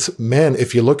nations. Man,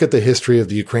 if you look at the history of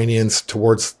the Ukrainians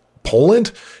towards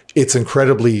Poland, it's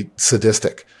incredibly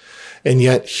sadistic. And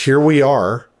yet here we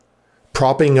are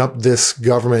propping up this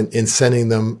government and sending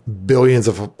them billions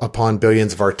upon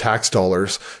billions of our tax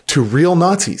dollars to real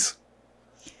Nazis.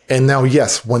 And now,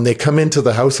 yes, when they come into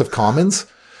the House of Commons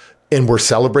and we're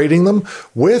celebrating them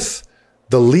with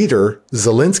the leader,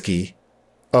 Zelensky,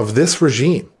 of this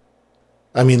regime.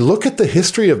 I mean, look at the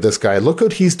history of this guy. Look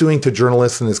what he's doing to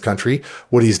journalists in his country,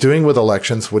 what he's doing with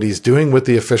elections, what he's doing with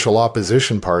the official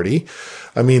opposition party.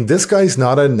 I mean, this guy's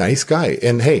not a nice guy.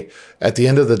 And hey, at the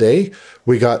end of the day,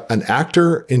 we got an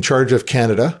actor in charge of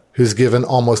Canada who's given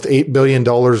almost $8 billion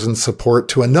in support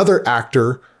to another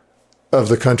actor of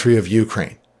the country of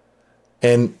Ukraine.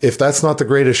 And if that's not the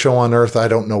greatest show on earth, I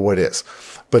don't know what is.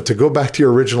 But to go back to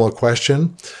your original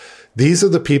question, these are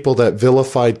the people that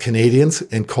vilified Canadians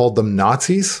and called them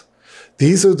Nazis.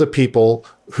 These are the people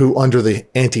who, under the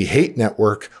anti-hate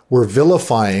network, were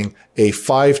vilifying a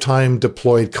 5-time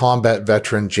deployed combat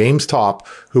veteran, James Topp,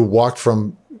 who walked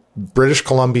from British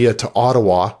Columbia to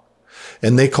Ottawa,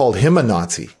 and they called him a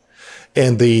Nazi.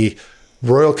 And the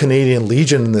Royal Canadian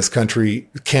Legion in this country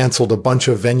canceled a bunch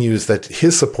of venues that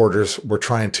his supporters were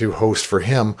trying to host for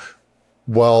him.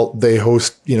 Well, they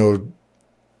host, you know,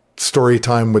 story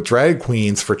time with drag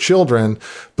queens for children,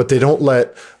 but they don't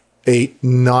let a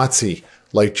Nazi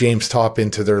like James Topp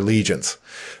into their legions.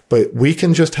 But we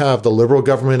can just have the Liberal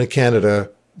government of Canada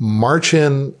march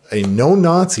in a known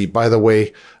Nazi. By the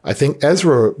way, I think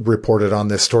Ezra reported on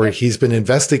this story. Yep. He's been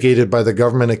investigated by the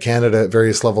government of Canada at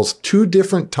various levels 2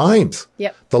 different times.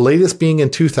 Yep. The latest being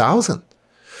in 2000.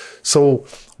 So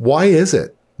why is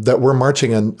it that we're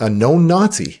marching a known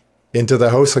Nazi into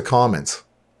the House of Commons?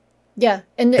 Yeah.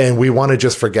 And we want to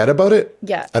just forget about it?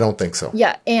 Yeah. I don't think so.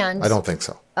 Yeah. And I don't think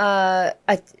so.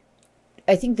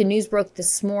 I think the news broke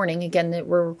this morning, again, that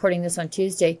we're recording this on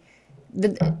Tuesday,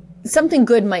 that something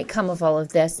good might come of all of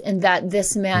this, and that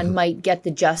this man might get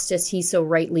the justice he so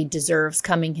rightly deserves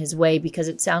coming his way, because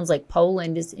it sounds like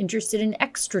Poland is interested in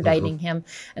extraditing him.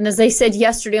 And as I said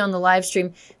yesterday on the live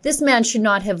stream, this man should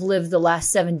not have lived the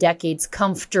last 7 decades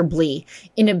comfortably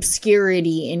in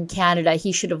obscurity in Canada.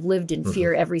 He should have lived in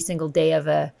fear every single day of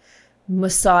a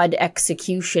Mossad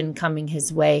execution coming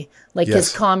his way, like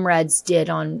his comrades did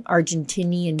on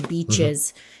Argentinian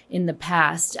beaches in the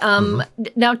past.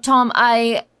 Now, Tom,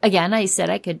 I said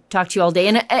I could talk to you all day,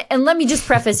 and let me just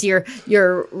preface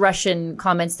your Russian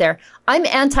comments there. I'm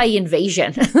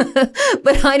anti-invasion,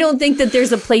 but I don't think that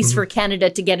there's a place for Canada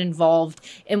to get involved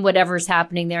in whatever's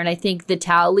happening there. And I think the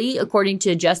tally, according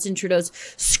to Justin Trudeau's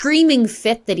screaming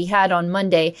fit that he had on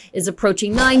Monday, is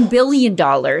approaching $9 billion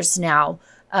now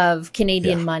of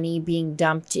Canadian money being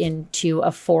dumped into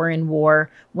a foreign war,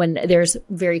 when there's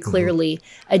very clearly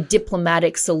a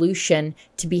diplomatic solution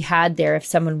to be had there if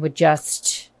someone would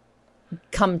just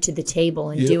come to the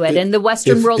table and do it. And the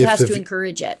Western world has to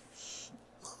encourage it.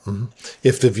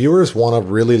 If the viewers want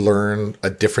to really learn a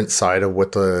different side of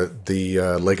what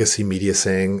the legacy media is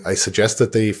saying, I suggest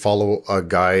that they follow a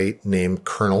guy named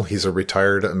Colonel. He's a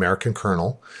retired American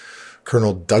colonel,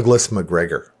 Colonel Douglas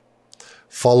McGregor.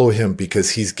 Follow him,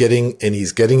 because he's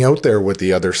getting out there with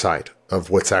the other side of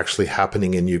what's actually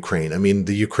happening in Ukraine. I mean,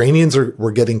 the Ukrainians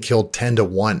were getting killed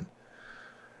 10-1,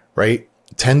 right?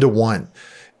 10-1.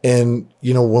 And,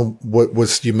 you know,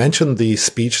 you mentioned the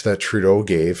speech that Trudeau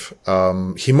gave.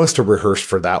 He must have rehearsed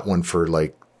for that one for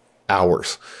like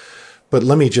hours. But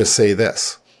let me just say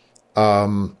this.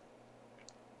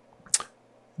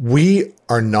 We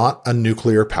are not a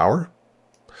nuclear power.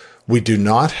 We do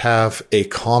not have a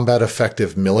combat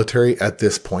effective military at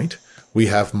this point. We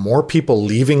have more people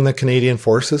leaving the Canadian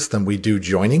forces than we do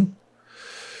joining.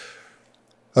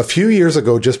 A few years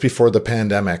ago, just before the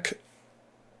pandemic,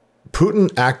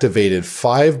 Putin activated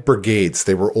 5 brigades.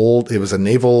 They were old. It was a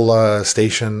naval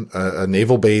station, a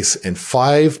naval base, and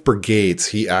 5 brigades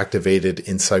he activated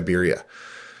in Siberia.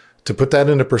 To put that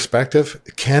into perspective,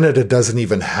 Canada doesn't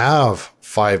even have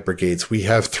 5 brigades. We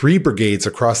have 3 brigades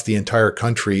across the entire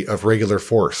country of regular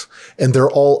force, and they're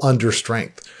all under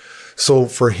strength. So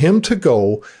for him to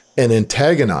go and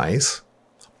antagonize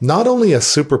not only a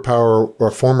superpower or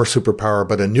a former superpower,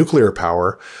 but a nuclear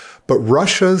power, but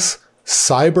Russia's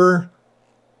cyber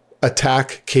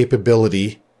attack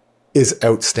capability is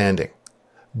outstanding.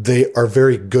 They are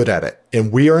very good at it.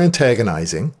 And we are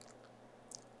antagonizing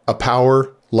a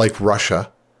power like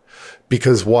Russia,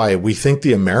 because why? We think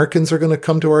the Americans are going to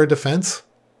come to our defense?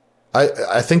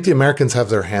 I think the Americans have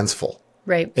their hands full.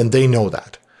 Right. And they know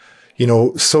that. You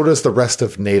know, so does the rest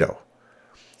of NATO.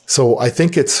 So I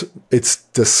think it's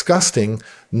disgusting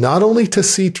not only to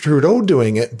see Trudeau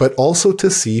doing it, but also to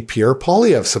see Pierre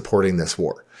Poilievre supporting this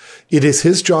war. It is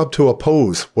his job to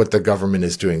oppose what the government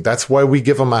is doing. That's why we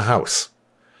give him a house.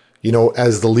 You know,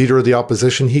 as the leader of the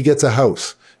opposition, he gets a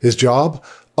house. His job,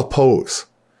 oppose.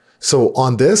 So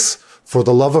on this, for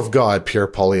the love of God, Pierre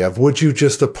Poilievre, would you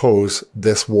just oppose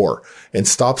this war and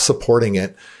stop supporting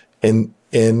it and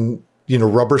you know,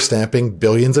 rubber stamping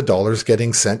billions of dollars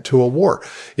getting sent to a war?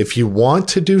 If you want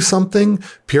to do something,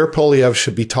 Pierre Poilievre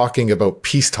should be talking about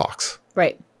peace talks.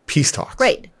 Right. Peace talks.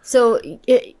 Right. So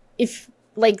if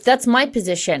like, that's my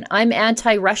position. I'm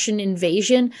anti-Russian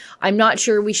invasion. I'm not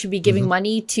sure we should be giving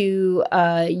money to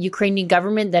a Ukrainian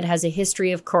government that has a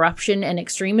history of corruption and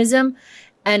extremism.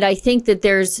 And I think that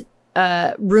there's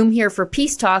room here for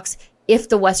peace talks if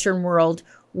the Western world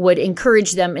would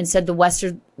encourage them. Instead, the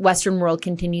Western world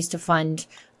continues to fund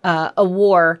a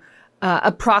war,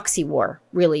 a proxy war,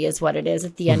 really is what it is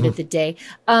at the end of the day.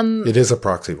 It is a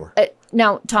proxy war.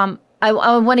 Now, Tom, I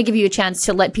want to give you a chance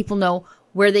to let people know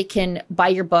where they can buy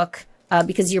your book,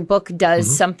 because your book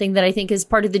does something that I think is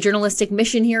part of the journalistic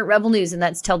mission here at Rebel News, and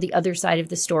that's tell the other side of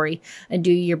the story and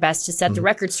do your best to set the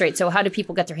record straight. So how do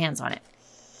people get their hands on it?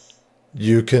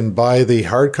 You can buy the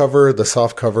hardcover, the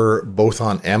softcover, both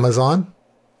on Amazon,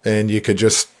 and you could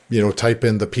just, you know, type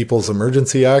in the People's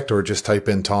Emergency Act or just type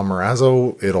in Tom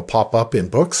Marazzo. It'll pop up in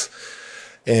books.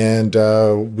 And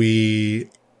we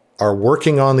are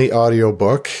working on the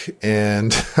audiobook,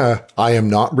 and I am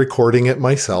not recording it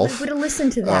myself. I would have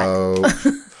listened to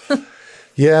that.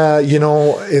 Yeah, you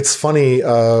know, it's funny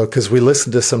because we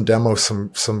listened to some demos,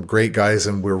 some great guys,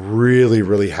 and we're really,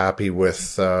 really happy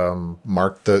with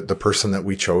Mark, the person that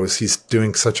we chose. He's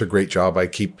doing such a great job. I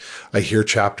hear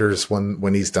chapters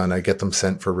when he's done. I get them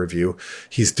sent for review.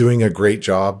 He's doing a great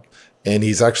job, and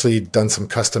he's actually done some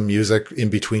custom music in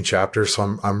between chapters.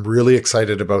 So I'm really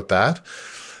excited about that.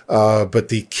 But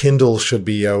the Kindle should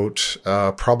be out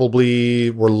probably.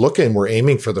 We're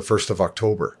aiming for the 1st of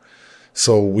October.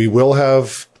 So we will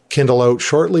have Kindle out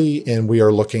shortly, and we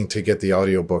are looking to get the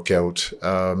audiobook out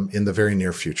in the very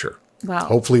near future. Wow.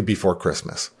 Hopefully before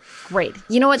Christmas. Great.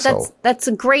 You know what? That's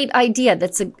a great idea.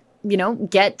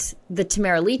 Get the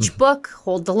Tamara Leach book,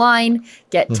 Hold the Line,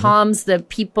 get Tom's The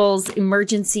People's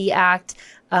Emergency Act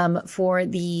for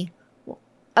the,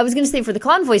 I was going to say for the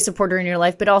convoy supporter in your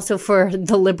life, but also for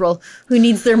the liberal who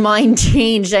needs their mind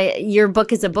changed. Your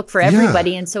book is a book for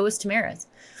everybody, and so is Tamara's.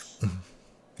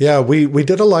 Yeah, we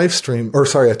did a live stream,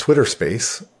 a Twitter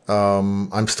space.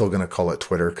 I'm still going to call it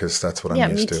Twitter because that's what I'm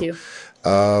used to.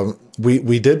 Yeah, me too.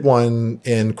 We did one,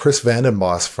 and Chris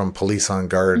Vandenbos from Police on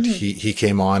Guard, he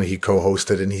came on, he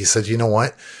co-hosted, and he said, you know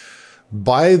what?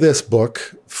 Buy this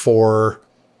book for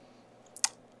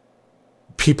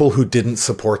people who didn't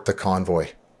support the convoy.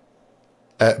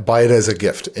 Buy it as a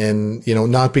gift. And, you know,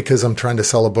 not because I'm trying to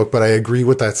sell a book, but I agree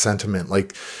with that sentiment.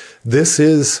 Like, this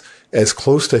is as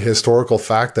close to historical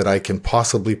fact that I can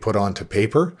possibly put onto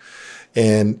paper.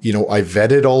 And, you know, I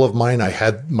vetted all of mine. I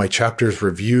had my chapters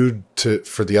reviewed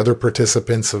for the other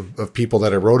participants of people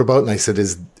that I wrote about. And I said,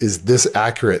 is this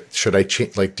accurate? Should I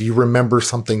change? Like, do you remember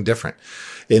something different?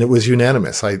 And it was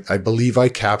unanimous. I believe I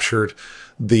captured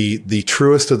the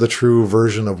truest of the true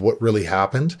version of what really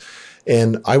happened.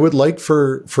 And I would like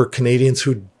for Canadians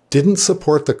who didn't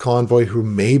support the convoy, who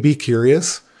may be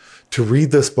curious, to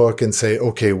read this book and say,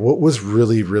 okay, what was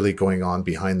really, really going on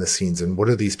behind the scenes, and what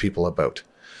are these people about?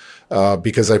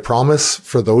 Because I promise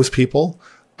for those people,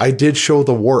 I did show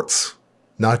the warts,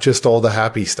 not just all the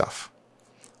happy stuff.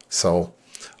 So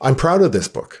I'm proud of this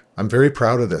book. I'm very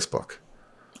proud of this book.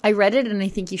 I read it, and I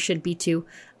think you should be too.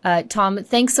 Tom,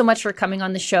 thanks so much for coming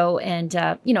on the show. And,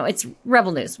 it's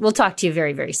Rebel News. We'll talk to you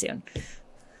very, very soon.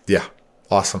 Yeah.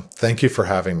 Awesome. Thank you for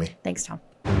having me. Thanks, Tom.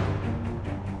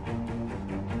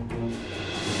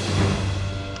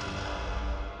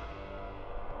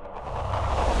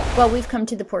 Well, we've come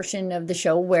to the portion of the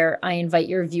show where I invite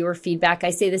your viewer feedback. I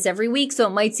say this every week, so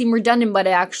it might seem redundant, but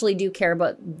I actually do care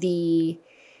about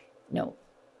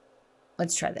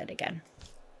let's try that again.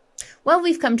 Well,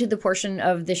 we've come to the portion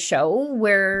of the show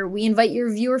where we invite your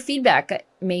viewer feedback. It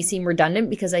may seem redundant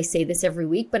because I say this every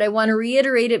week, but I want to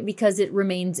reiterate it because it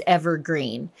remains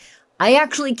evergreen. I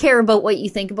actually care about what you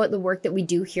think about the work that we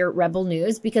do here at Rebel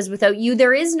News, because without you,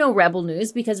 there is no Rebel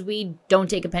News, because we don't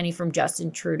take a penny from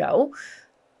Justin Trudeau.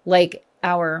 Like I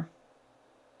don't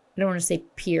want to say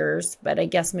peers, but I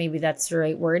guess maybe that's the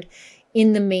right word,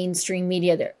 in the mainstream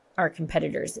media. There are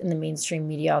competitors in the mainstream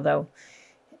media, although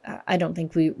I don't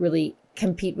think we really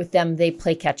compete with them. They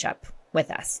play catch up with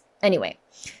us. Anyway,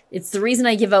 it's the reason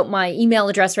I give out my email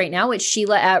address right now. It's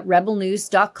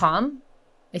Sheila@rebelnews.com.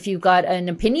 If you've got an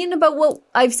opinion about what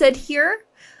I've said here,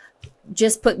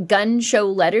 just put gun show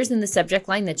letters in the subject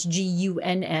line. That's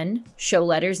GUNN, show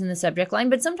letters in the subject line.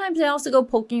 But sometimes I also go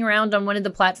poking around on one of the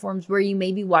platforms where you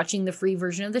may be watching the free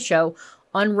version of the show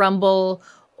on Rumble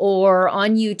or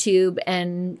on YouTube,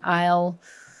 and I'll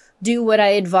do what I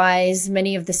advise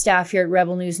many of the staff here at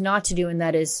Rebel News not to do, and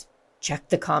that is check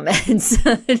the comments.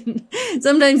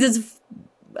 Sometimes it's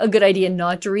a good idea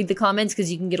not to read the comments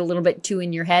because you can get a little bit too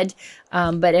in your head.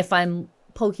 But if I'm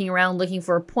poking around looking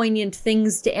for poignant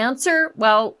things to answer,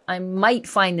 well, I might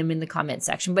find them in the comment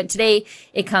section. But today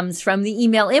it comes from the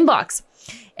email inbox,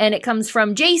 and it comes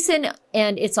from Jason,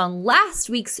 and it's on last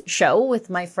week's show with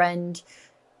my friend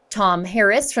Tom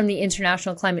Harris from the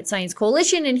International Climate Science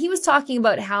Coalition. And he was talking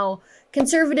about how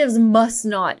conservatives must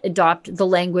not adopt the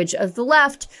language of the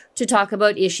left to talk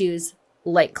about issues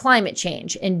like climate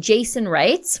change. And Jason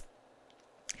writes,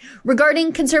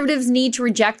 regarding conservatives' need to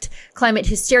reject climate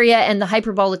hysteria and the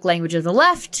hyperbolic language of the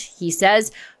left, he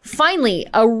says, finally,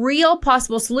 a real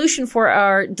possible solution for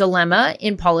our dilemma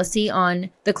in policy on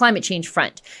the climate change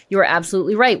front. You are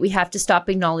absolutely right. We have to stop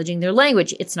acknowledging their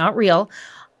language. It's not real.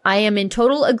 I am in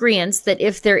total agreement that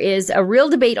if there is a real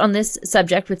debate on this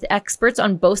subject with experts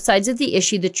on both sides of the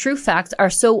issue, the true facts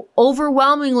are so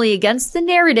overwhelmingly against the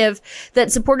narrative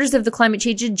that supporters of the climate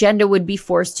change agenda would be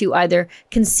forced to either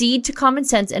concede to common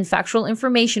sense and factual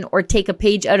information or take a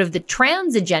page out of the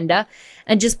trans agenda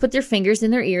and just put their fingers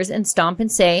in their ears and stomp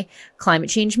and say,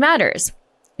 climate change matters.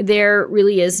 There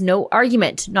really is no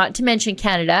argument, not to mention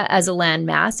Canada as a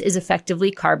landmass is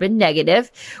effectively carbon negative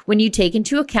when you take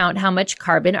into account how much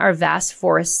carbon our vast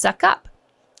forests suck up.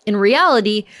 In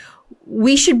reality,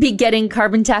 we should be getting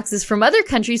carbon taxes from other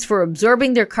countries for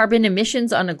absorbing their carbon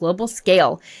emissions on a global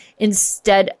scale,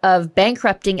 instead of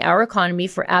bankrupting our economy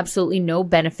for absolutely no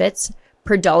benefits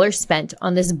per dollar spent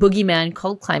on this boogeyman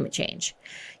called climate change.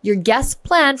 Your guest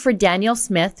plan for Danielle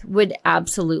Smith would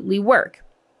absolutely work.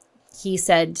 He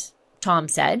said, Tom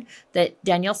said, that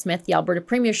Danielle Smith, the Alberta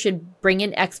Premier, should bring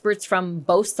in experts from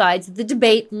both sides of the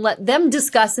debate and let them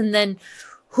discuss, and then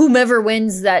whomever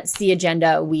wins, that's the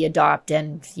agenda we adopt.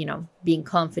 And, being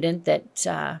confident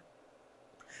that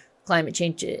climate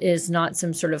change is not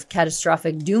some sort of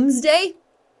catastrophic doomsday.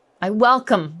 I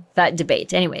welcome that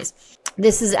debate. Anyways,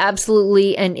 this is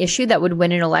absolutely an issue that would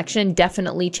win an election,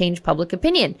 definitely change public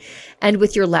opinion. And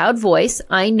with your loud voice,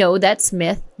 I know that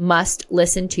Smith must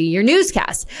listen to your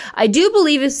newscast. I do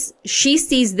believe if she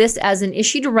sees this as an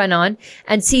issue to run on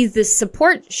and sees the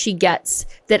support she gets,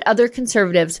 that other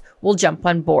conservatives will jump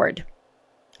on board.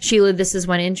 Sheila, this is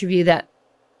one interview that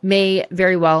may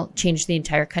very well change the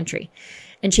entire country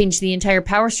and change the entire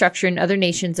power structure in other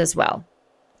nations as well.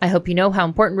 I hope you know how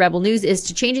important Rebel News is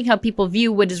to changing how people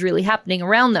view what is really happening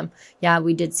around them. Yeah,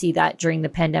 we did see that during the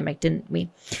pandemic, didn't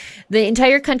we? The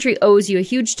entire country owes you a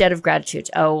huge debt of gratitude.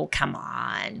 Oh, come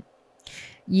on.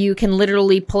 You can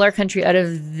literally pull our country out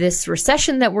of this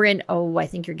recession that we're in. Oh, I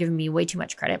think you're giving me way too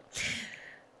much credit.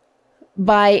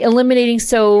 By eliminating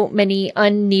so many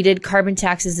unneeded carbon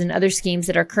taxes and other schemes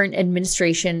that our current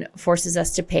administration forces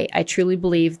us to pay. I truly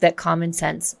believe that common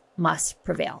sense must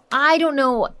prevail. I don't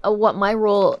know what my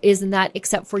role is in that,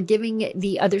 except for giving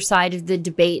the other side of the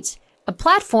debate a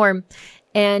platform.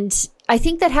 And I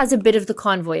think that has a bit of the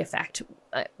convoy effect.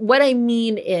 What I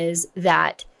mean is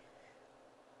that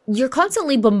you're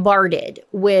constantly bombarded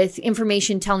with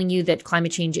information telling you that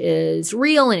climate change is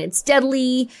real and it's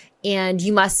deadly, and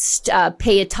you must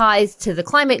pay a tithe to the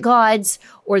climate gods,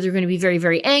 or they're going to be very,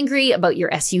 very angry about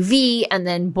your SUV and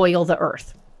then boil the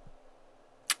earth.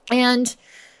 And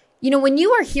when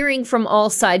you are hearing from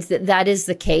all sides that that is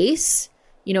the case,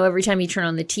 every time you turn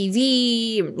on the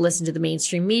TV, listen to the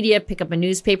mainstream media, pick up a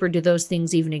newspaper, do those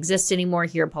things even exist anymore?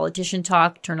 Hear a politician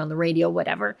talk, turn on the radio,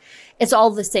 whatever. It's all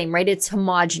the same, right? It's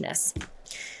homogenous.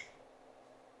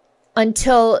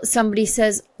 Until somebody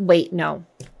says, wait, no,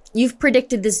 you've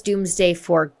predicted this doomsday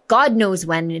for God knows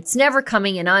when, and it's never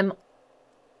coming, and I'm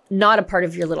not a part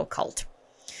of your little cult.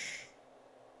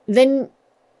 Then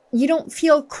you don't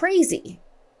feel crazy.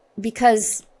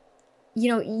 Because,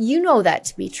 you know that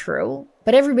to be true,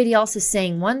 but everybody else is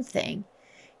saying one thing.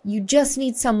 You just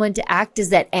need someone to act as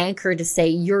that anchor to say,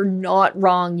 you're not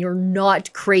wrong. You're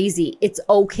not crazy. It's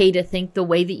okay to think the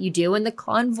way that you do. And the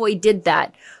convoy did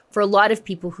that for a lot of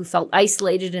people who felt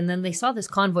isolated. And then they saw this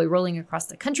convoy rolling across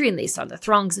the country and they saw the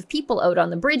throngs of people out on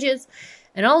the bridges.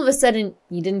 And all of a sudden,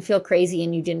 you didn't feel crazy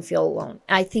and you didn't feel alone.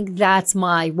 I think that's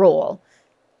my role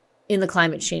in the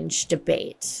climate change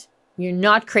debate. You're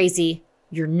not crazy.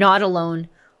 You're not alone.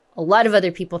 A lot of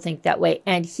other people think that way.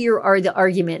 And here are the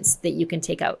arguments that you can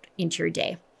take out into your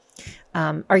day.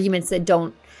 Arguments that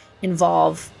don't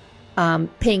involve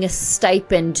paying a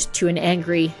stipend to an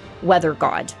angry weather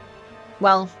god.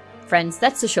 Well, friends,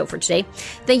 that's the show for today.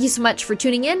 Thank you so much for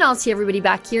tuning in. I'll see everybody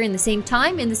back here in the same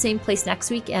time, in the same place next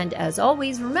week. And as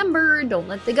always, remember, don't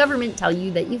let the government tell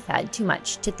you that you've had too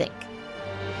much to think.